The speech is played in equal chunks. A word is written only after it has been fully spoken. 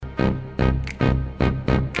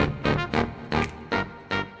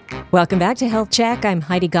Welcome back to Health Check. I'm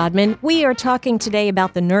Heidi Godman. We are talking today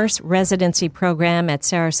about the nurse residency program at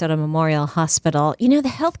Sarasota Memorial Hospital. You know, the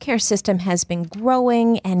healthcare system has been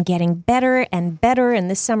growing and getting better and better. And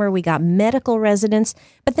this summer we got medical residents.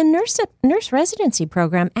 But the nurse residency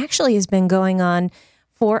program actually has been going on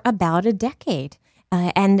for about a decade.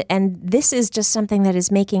 And this is just something that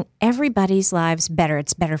is making everybody's lives better.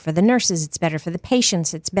 It's better for the nurses. It's better for the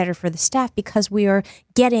patients. It's better for the staff because we are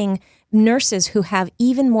getting nurses who have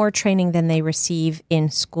even more training than they receive in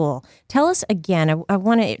school. Tell us again, I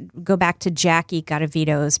want to go back to Jackie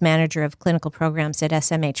Garavito's manager of clinical programs at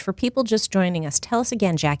SMH. For people just joining us, tell us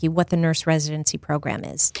again, Jackie, what the nurse residency program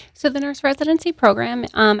is. So the nurse residency program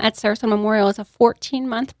at Sarasota Memorial is a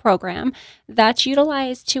 14-month program that's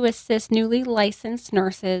utilized to assist newly licensed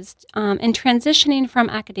nurses in transitioning from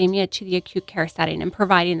academia to the acute care setting and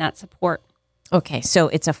providing that support. Okay, so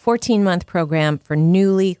it's a 14-month program for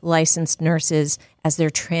newly licensed nurses as they're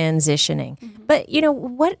transitioning. Mm-hmm. But, you know,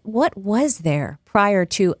 what was there prior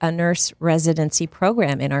to a nurse residency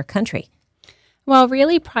program in our country? Well,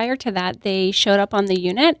 really, prior to that, they showed up on the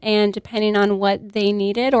unit, and depending on what they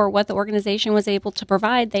needed or what the organization was able to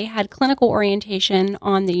provide, they had clinical orientation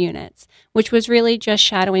on the units, which was really just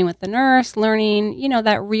shadowing with the nurse, learning, you know,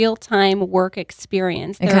 that real-time work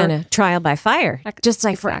experience. And kind of trial by fire, just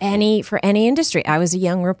like exactly. for any industry. I was a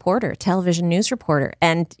young reporter, television news reporter,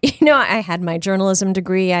 and, you know, I had my journalism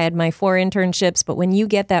degree, I had my 4 internships, but when you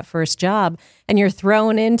get that first job and you're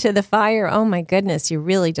thrown into the fire, oh my goodness, you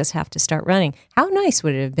really just have to start running. How nice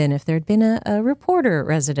would it have been if there had been a reporter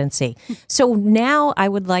residency? So now I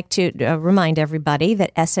would like to remind everybody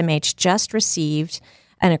that SMH just received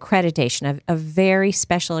an accreditation, a very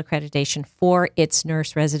special accreditation for its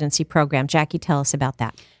nurse residency program. Jackie, tell us about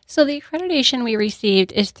that. So the accreditation we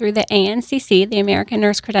received is through the ANCC, the American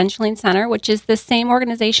Nurse Credentialing Center, which is the same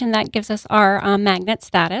organization that gives us our magnet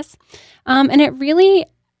status. And it really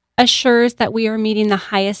assures that we are meeting the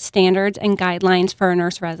highest standards and guidelines for a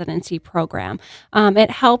nurse residency program.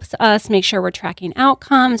 It helps us make sure we're tracking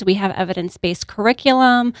outcomes. We have evidence-based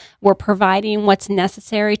curriculum. We're providing what's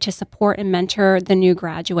necessary to support and mentor the new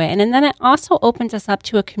graduate. And then it also opens us up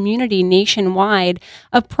to a community nationwide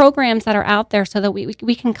of programs that are out there so that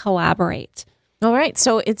we can collaborate. All right.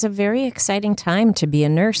 So it's a very exciting time to be a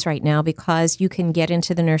nurse right now because you can get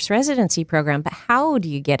into the nurse residency program. But how do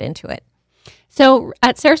you get into it? So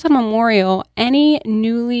at Sarasota Memorial, any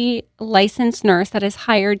newly licensed nurse that is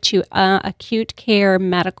hired to acute care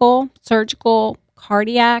medical, surgical,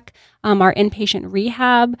 cardiac, our inpatient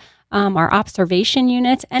rehab, our observation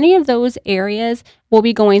units, any of those areas will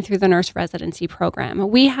be going through the nurse residency program.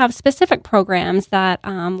 We have specific programs that,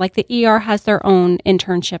 like the ER has their own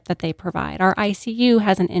internship that they provide. Our ICU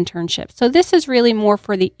has an internship. So this is really more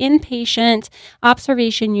for the inpatient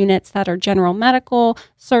observation units that are general medical,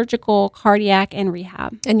 surgical, cardiac, and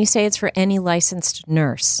rehab. And you say it's for any licensed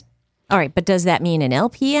nurse. All right, but does that mean an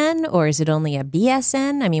LPN or is it only a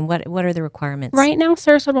BSN? I mean, what are the requirements? Right now,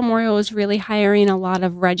 Sarasota Memorial is really hiring a lot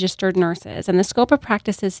of registered nurses, and the scope of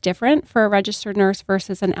practice is different for a registered nurse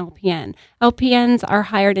versus an LPN. LPNs are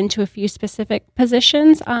hired into a few specific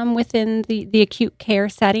positions within the acute care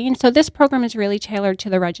setting, so this program is really tailored to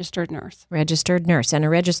the registered nurse. Registered nurse, and a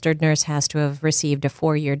registered nurse has to have received a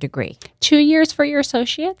 4-year degree. 2 years for your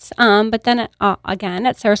associates, but then again,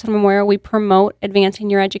 at Sarasota Memorial, we promote advancing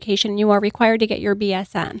your education. You are required to get your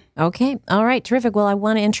BSN. Okay. All right. Terrific. Well, I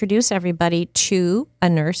want to introduce everybody to a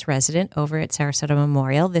nurse resident over at Sarasota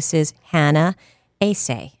Memorial. This is Hannah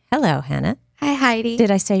Asay. Hello, Hannah. Hi, Heidi. Did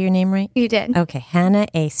I say your name right? You did. Okay. Hannah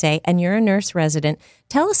Asay, and you're a nurse resident.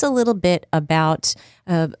 Tell us a little bit about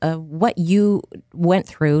what you went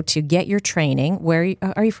through to get your training. Where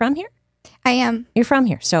are you from here? I am. You're from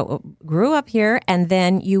here. So grew up here, and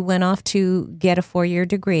then you went off to get a 4-year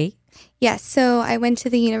degree. Yes. So I went to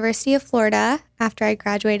the University of Florida after I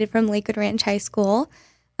graduated from Lakewood Ranch High School.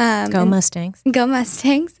 Go Mustangs. Go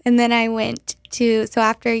Mustangs. And then I went so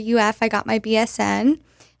after UF, I got my BSN,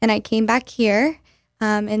 and I came back here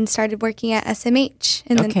and started working at SMH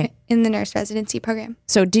in the nurse residency program.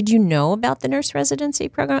 So did you know about the nurse residency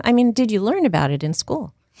program? I mean, did you learn about it in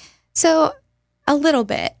school? So a little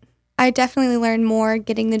bit. I definitely learned more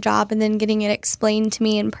getting the job and then getting it explained to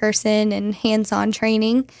me in person and hands-on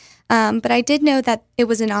training. But I did know that it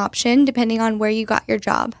was an option depending on where you got your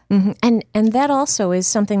job. Mm-hmm. And that also is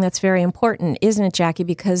something that's very important, isn't it, Jackie?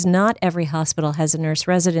 Because not every hospital has a nurse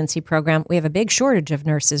residency program. We have a big shortage of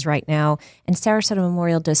nurses right now, and Sarasota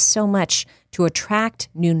Memorial does so much to attract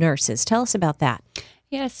new nurses. Tell us about that.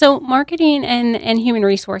 Yeah, so marketing and human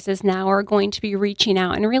resources now are going to be reaching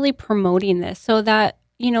out and really promoting this so that,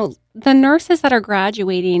 you know, the nurses that are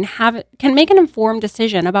graduating can make an informed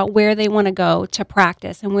decision about where they want to go to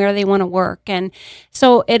practice and where they want to work. And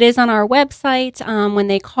so it is on our website. When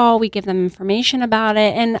they call, we give them information about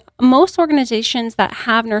it. And most organizations that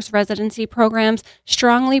have nurse residency programs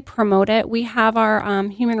strongly promote it. We have our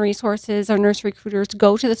human resources, our nurse recruiters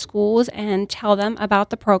go to the schools and tell them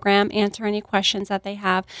about the program, answer any questions that they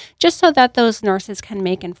have, just so that those nurses can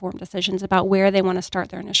make informed decisions about where they want to start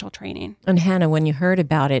their initial training. And Hannah, when you heard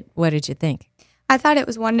about it, what did you think? I thought it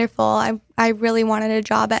was wonderful. I really wanted a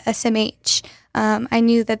job at SMH. I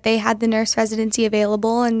knew that they had the nurse residency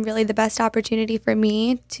available and really the best opportunity for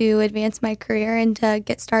me to advance my career and to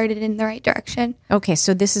get started in the right direction. Okay,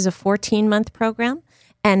 so this is a 14-month program.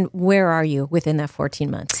 And where are you within that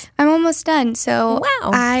 14 months? I'm almost done. So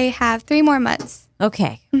wow. I have 3 more months.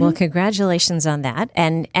 Okay. Well, congratulations on that.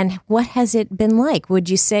 And what has it been like? Would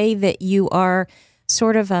you say that you are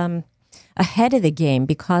sort of ahead of the game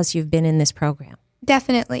because you've been in this program?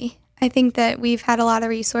 Definitely. I think that we've had a lot of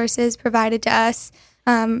resources provided to us.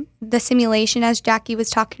 The simulation, as Jackie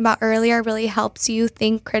was talking about earlier, really helps you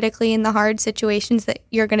think critically in the hard situations that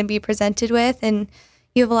you're going to be presented with. And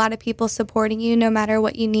you have a lot of people supporting you no matter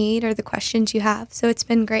what you need or the questions you have. So it's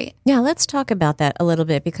been great. Yeah, let's talk about that a little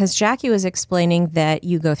bit because Jackie was explaining that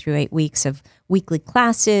you go through 8 weeks of weekly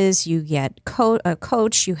classes, you get a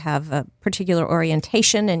coach, you have a particular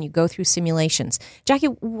orientation, and you go through simulations. Jackie,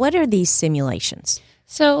 what are these simulations?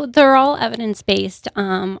 So they're all evidence-based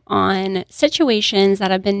on situations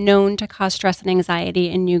that have been known to cause stress and anxiety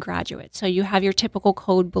in new graduates. So you have your typical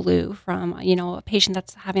code blue from, a patient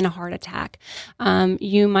that's having a heart attack.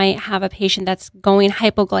 You might have a patient that's going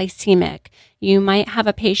hypoglycemic. You might have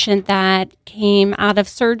a patient that came out of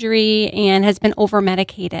surgery and has been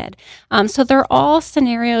over-medicated. So they're all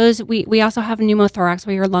scenarios. We also have pneumothorax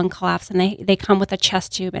where your lung collapse and they come with a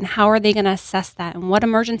chest tube. And how are they going to assess that? And what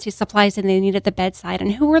emergency supplies do they need at the bedside?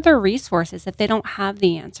 And who are their resources if they don't have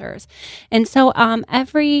the answers? And so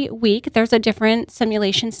every week there's a different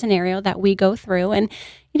simulation scenario that we go through. And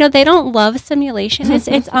they don't love simulation.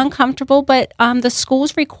 It's uncomfortable, but the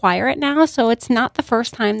schools require it now, so it's not the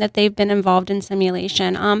first time that they've been involved in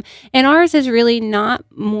simulation. And ours is really not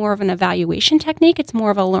more of an evaluation technique. It's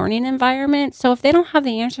more of a learning environment. So if they don't have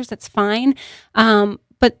the answers, that's fine.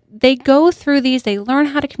 But they go through these, they learn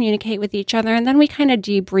how to communicate with each other, and then we kind of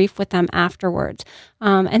debrief with them afterwards.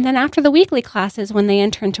 And then after the weekly classes, when they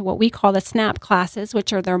enter into what we call the SNAP classes,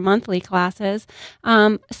 which are their monthly classes,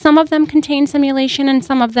 some of them contain simulation and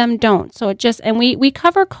some of them don't. So we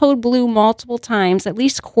cover Code Blue multiple times, at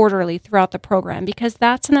least quarterly throughout the program, because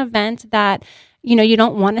that's an event that you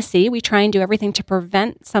don't want to see. We try and do everything to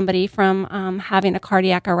prevent somebody from having a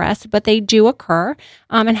cardiac arrest, but they do occur.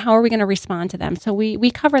 And how are we going to respond to them? So we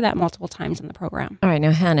cover that multiple times in the program. All right.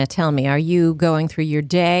 Now, Hannah, tell me, are you going through your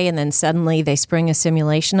day and then suddenly they spring a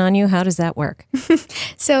simulation on you? How does that work?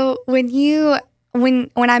 So when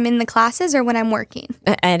I'm in the classes or when I'm working?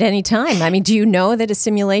 At any time. I mean, do you know that a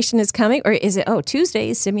simulation is coming, or is it, Tuesday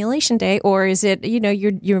is simulation day, or is it,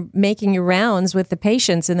 you're making your rounds with the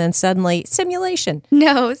patients and then suddenly simulation?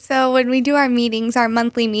 No. So when we do our meetings, our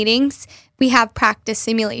monthly meetings, we have practice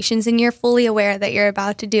simulations and you're fully aware that you're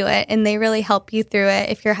about to do it, and they really help you through it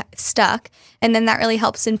if you're stuck. And then that really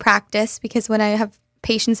helps in practice, because when I have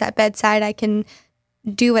patients at bedside, I can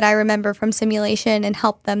do what I remember from simulation and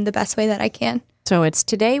help them the best way that I can. So it's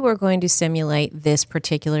today we're going to simulate this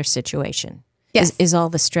particular situation. Yes. Is all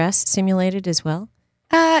the stress simulated as well?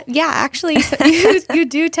 Yeah, actually, so you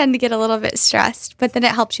do tend to get a little bit stressed, but then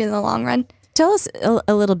it helps you in the long run. Tell us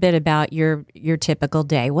a little bit about your typical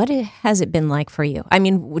day. What has it been like for you? I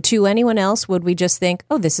mean, to anyone else, would we just think,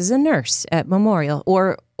 oh, this is a nurse at Memorial?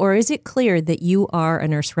 Or is it clear that you are a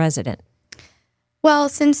nurse resident? Well,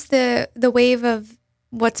 since the wave of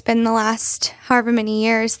what's been the last however many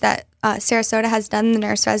years that Sarasota has done the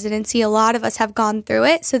nurse residency, a lot of us have gone through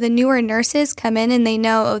it. So the newer nurses come in and they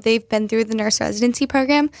know, they've been through the nurse residency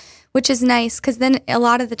program, which is nice, because then a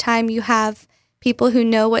lot of the time you have people who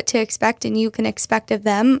know what to expect and you can expect of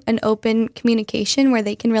them an open communication where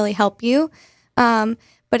they can really help you.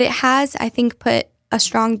 But it has, I think, put a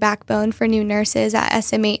strong backbone for new nurses at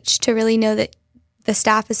SMH to really know that the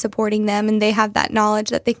staff is supporting them and they have that knowledge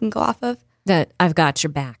that they can go off of. That I've got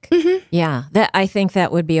your back. Mm-hmm. Yeah, I think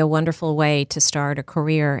that would be a wonderful way to start a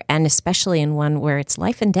career, and especially in one where it's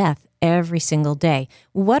life and death every single day.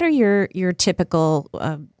 What are your typical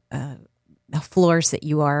floors that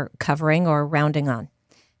you are covering or rounding on?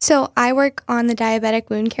 So I work on the diabetic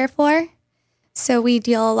wound care floor. So we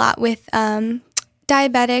deal a lot with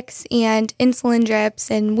diabetics and insulin drips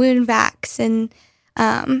and wound vacs and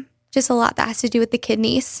just a lot that has to do with the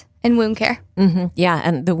kidneys. and wound care. Mm-hmm. Yeah,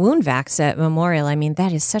 and the wound vacs at Memorial, I mean,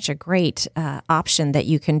 that is such a great option that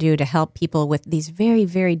you can do to help people with these very,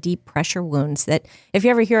 very deep pressure wounds that if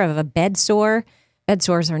you ever hear of a bed sores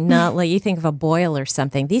are not like you think of a boil or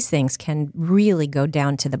something. These things can really go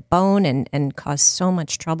down to the bone and cause so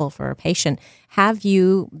much trouble for a patient. Have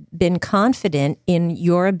you been confident in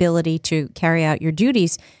your ability to carry out your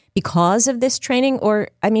duties because of this training? Or,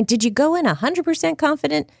 I mean, did you go in 100%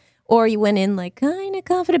 confident? Or you went in like kind of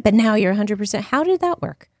confident, but now you're 100%. How did that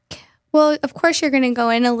work? Well, of course, you're going to go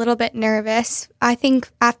in a little bit nervous. I think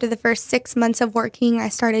after the first 6 months of working, I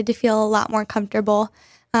started to feel a lot more comfortable.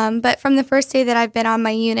 But from the first day that I've been on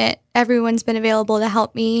my unit, everyone's been available to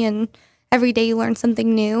help me. And every day you learn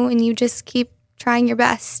something new and you just keep trying your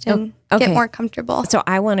best and get more comfortable. So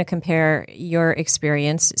I want to compare your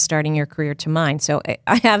experience starting your career to mine. So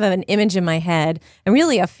I have an image in my head and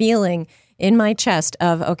really a feeling in my chest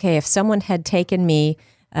of, okay, if someone had taken me,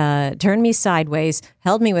 turned me sideways,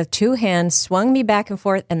 held me with two hands, swung me back and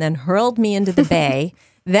forth, and then hurled me into the bay,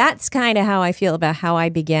 that's kind of how I feel about how I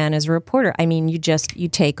began as a reporter. I mean, you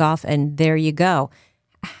take off and there you go.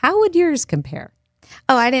 How would yours compare?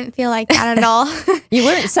 Oh, I didn't feel like that at all. You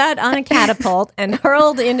weren't sat on a catapult and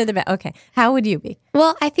hurled into the bay. Okay, how would you be?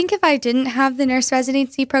 Well, I think if I didn't have the nurse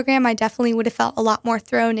residency program, I definitely would have felt a lot more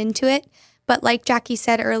thrown into it. But like Jackie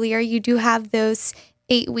said earlier, you do have those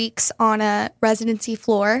 8 weeks on a residency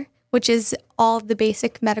floor, which is all of the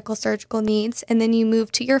basic medical surgical needs. And then you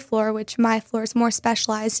move to your floor, which my floor is more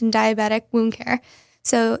specialized in diabetic wound care.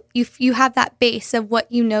 So you have that base of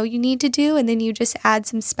what you know you need to do, and then you just add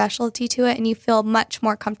some specialty to it, and you feel much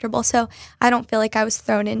more comfortable. So I don't feel like I was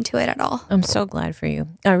thrown into it at all. I'm so glad for you.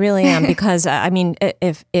 I really am, because, I mean,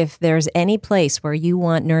 if there's any place where you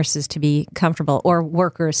want nurses to be comfortable or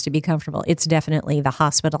workers to be comfortable, it's definitely the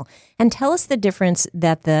hospital. And tell us the difference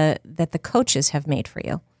that the coaches have made for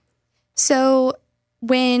you. So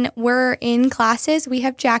when we're in classes, we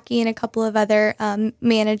have Jackie and a couple of other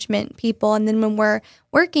management people. And then when we're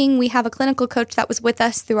working, we have a clinical coach that was with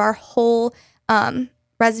us through our whole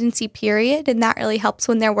residency period. And that really helps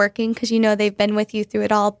when they're working because, they've been with you through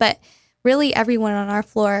it all. But really, everyone on our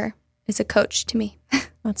floor is a coach to me.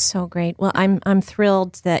 That's so great. Well, I'm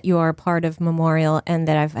thrilled that you are a part of Memorial and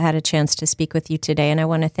that I've had a chance to speak with you today. And I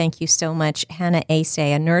want to thank you so much, Hannah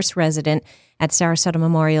Asay, a nurse resident at Sarasota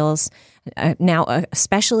Memorial's now a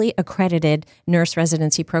specially accredited nurse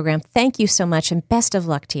residency program. Thank you so much, and best of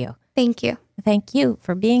luck to you. Thank you. Thank you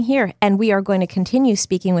for being here. And we are going to continue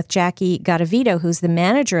speaking with Jackie Garavito, who's the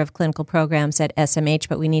manager of clinical programs at SMH,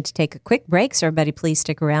 but we need to take a quick break, so everybody please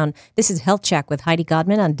stick around. This is Health Check with Heidi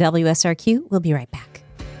Godman on WSRQ. We'll be right back.